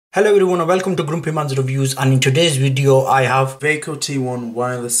Hello everyone and welcome to GrumpyMan's Reviews, and in today's video I have Vako T1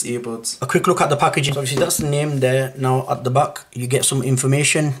 wireless earbuds. a quick look at the packaging. So obviously that's the name there. Now at the back you get some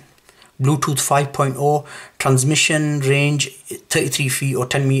information. Bluetooth 5.0, transmission range 33 feet or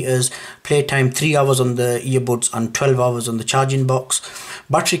 10 meters, playtime 3 hours on the earbuds and 12 hours on the charging box,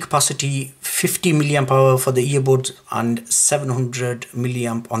 battery capacity 50 milliamp hour for the earbuds and 700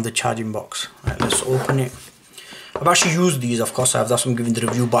 milliamp on the charging box. Right, let's open it. I've actually used these, of course I have, that's why I'm giving the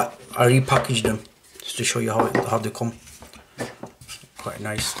review, but I repackaged them just to show you how they come. Quite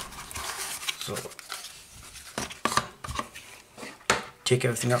nice. So take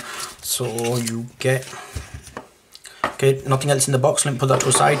everything out. So you get, okay, nothing else in the box. Let me put that to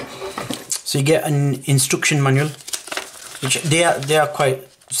the side. So you get an instruction manual, which they are quite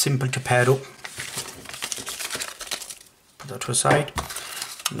simple to pair up. Put that to the side.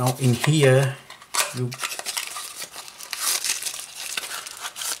 Now in here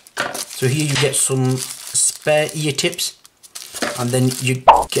so here you get some spare ear tips, and then you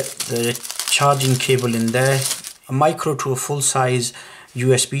get the charging cable in there, a micro to a full size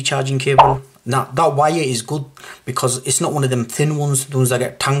USB charging cable. Now that wire is good because it's not one of them thin ones, the ones that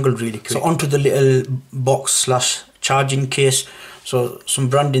get tangled really quick. So onto the little box slash charging case. So some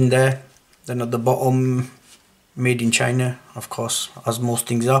branding there, then at the bottom, made in China, of course, as most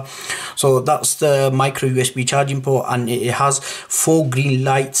things are. So that's the micro USB charging port, and it has 4 green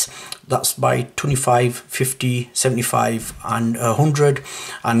lights. That's by 25, 50, 75 and 100,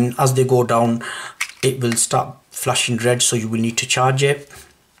 and as they go down it will start flashing red, so you will need to charge it.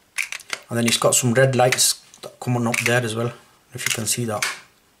 And then it's got some red lights that come on up there as well, if you can see that.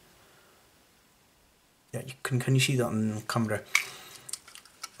 Yeah, you can you see that on camera?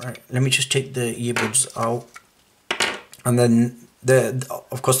 Right, let me just take the earbuds out, and then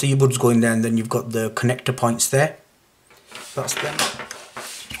of course the earbuds go in there, and then you've got the connector points there. That's them.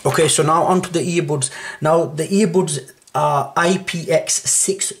 Okay, so now onto the earbuds. Now the earbuds are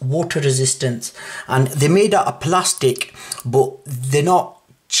IPX6 water resistant, and they're made out of plastic, but they're not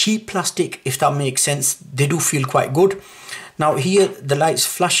cheap plastic, if that makes sense. They do feel quite good. Now here the light's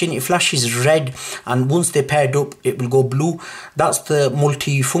flashing, it flashes red, and once they're paired up it will go blue. That's the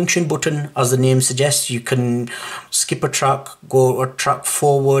multi-function button, as the name suggests. You can skip a track, go a track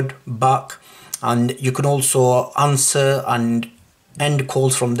forward, back, and you can also answer and end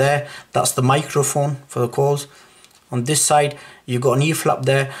calls from there. That's the microphone for the calls. On this side you've got an earflap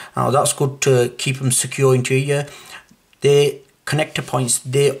there. Now that's good to keep them secure into your ear. The connector points,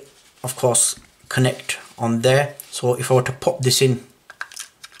 they of course connect on there. So if I were to pop this in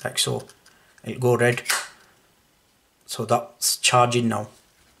like so, it'll go red. So that's charging now.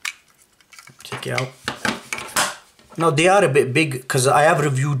 Take it out. Now they are a bit big because I have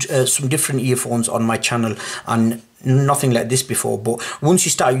reviewed some different earphones on my channel and nothing like this before, but once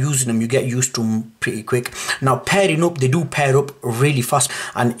you start using them you get used to them pretty quick. Now pairing up, they do pair up really fast,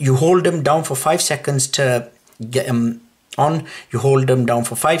 and you hold them down for 5 seconds to get them on, you hold them down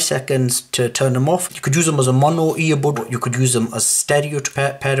for 5 seconds to turn them off. You could use them as a mono earbud, you could use them as stereo to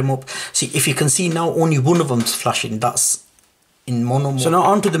pair them up. See, if you can see now, only one of them's flashing, that's in mono mode. So now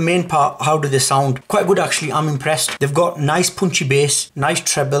on to the main part. How do they sound? Quite good actually, I'm impressed. They've got nice punchy bass, nice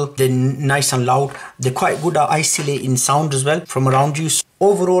treble, they're nice and loud. They're quite good at isolating sound as well from around you. So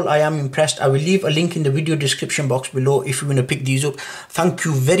overall I am impressed. I will leave a link in the video description box below if you want to pick these up. Thank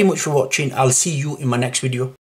you very much for watching. I'll see you in my next video.